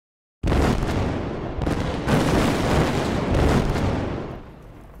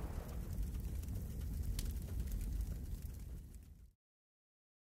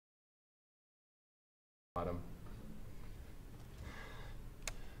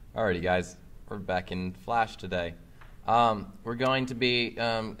Alrighty guys, we're back in Flash today. We're going to be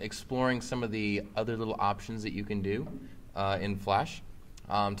exploring some of the other little options that you can do in Flash.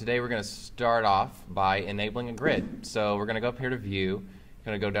 Today we're going to start off by enabling a grid. So we're going to go up here to View, you're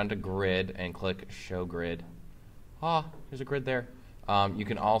going to go down to Grid and click Show Grid. There's a grid there. You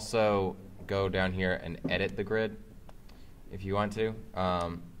can also go down here and edit the grid if you want to.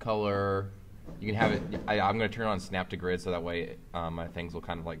 Color. You can have it. I'm going to turn on Snap to Grid so that way my things will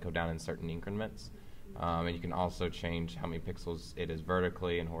kind of like go down in certain increments. And you can also change how many pixels it is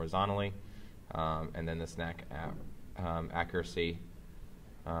vertically and horizontally. And then the snack accuracy.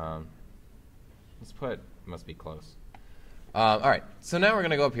 Let's put, must be close. All right, so now we're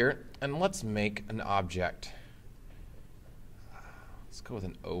going to go up here and let's make an object. Let's go with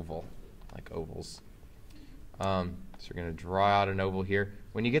an oval, I like ovals. So we're going to draw out an oval here.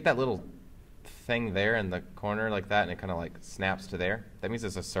 When you get that little thing there in the corner like that and it kind of like snaps to there, that means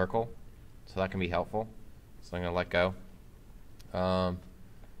it's a circle, so that can be helpful. So I'm going to let go.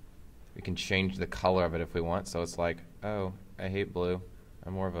 We can change the color of it if we want, so it's like, oh, I hate blue,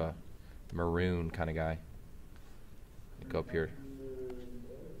 I'm more of a maroon kind of guy. Go up here,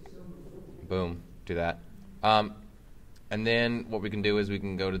 boom, do that. And then what we can do is we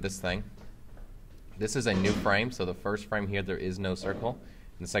can go to this thing. This is a new frame, so the first frame here there is no circle,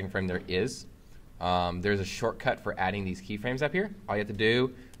 and the second frame there is. There's a shortcut for adding these keyframes up here. All you have to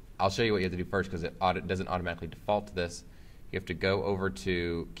do, I'll show you what you have to do first because it doesn't automatically default to this. You have to go over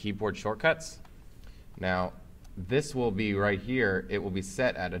to Keyboard Shortcuts. Now, this will be right here. It will be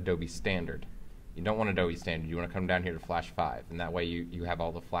set at Adobe Standard. You don't want Adobe Standard. You want to come down here to Flash 5, and that way you have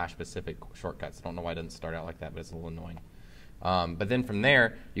all the Flash-specific shortcuts. I don't know why it doesn't start out like that, but it's a little annoying. But then from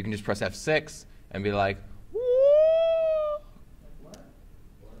there, you can just press F6 and be like,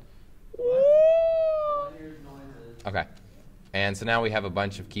 okay, and so now we have a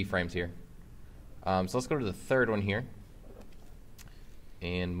bunch of keyframes here. So let's go to the third one here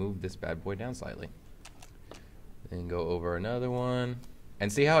and move this bad boy down slightly. Then go over another one.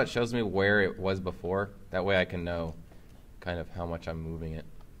 And see how it shows me where it was before? That way I can know kind of how much I'm moving it.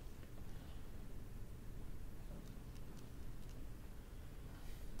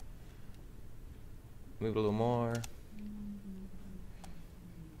 Move it a little more.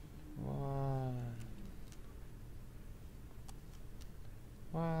 Wow.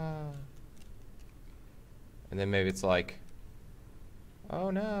 And then maybe it's like,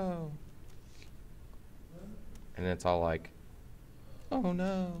 oh no. And then it's all like, oh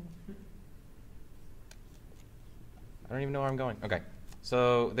no. I don't even know where I'm going. Okay,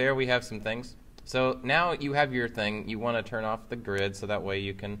 so there we have some things. So now you have your thing. You want to turn off the grid so that way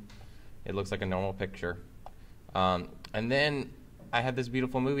you can, it looks like a normal picture. And then I have this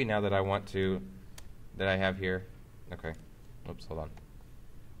beautiful movie now that I want to, that I have here. Okay, oops, hold on.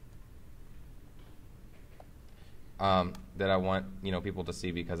 That I want people to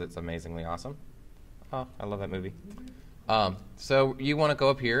see because it's amazingly awesome. Oh, I love that movie. So you want to go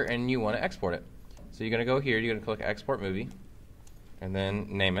up here and you want to export it. So you're going to go here, you're going to click Export Movie, and then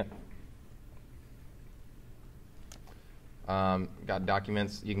name it. Got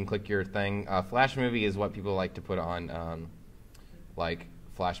documents, you can click your thing. Flash Movie is what people like to put on like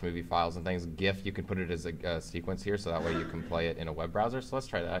Flash Movie files and things. GIF, you can put it as a sequence here, so that way you can play it in a web browser. So let's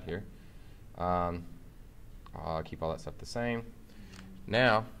try that here. I'll keep all that stuff the same.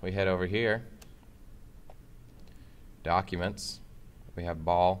 Now we head over here, Documents, we have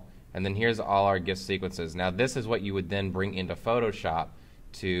Ball, and then here's all our GIF sequences. Now this is what you would then bring into Photoshop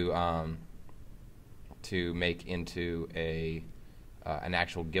to make into an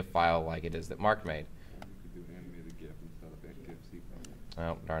actual GIF file like it is that Mark made. You could do animated GIF instead of a GIF sequence.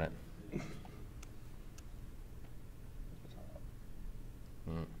 Oh, darn it.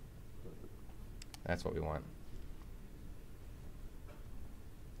 That's what we want.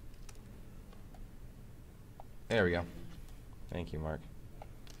 There we go. Thank you, Mark.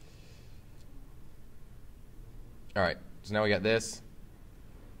 All right, so now we got this.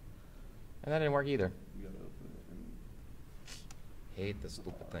 And that didn't work either. You gotta open it and Hate this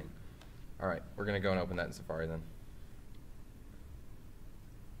stupid thing. All right, we're going to go and open that in Safari then.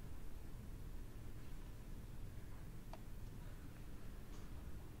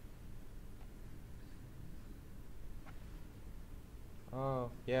 Oh,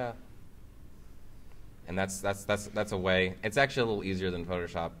 yeah. And that's a way. It's actually a little easier than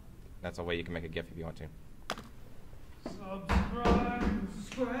Photoshop. That's a way you can make a GIF if you want to. Subscribe.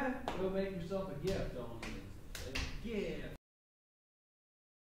 Go make yourself a gift, don't you?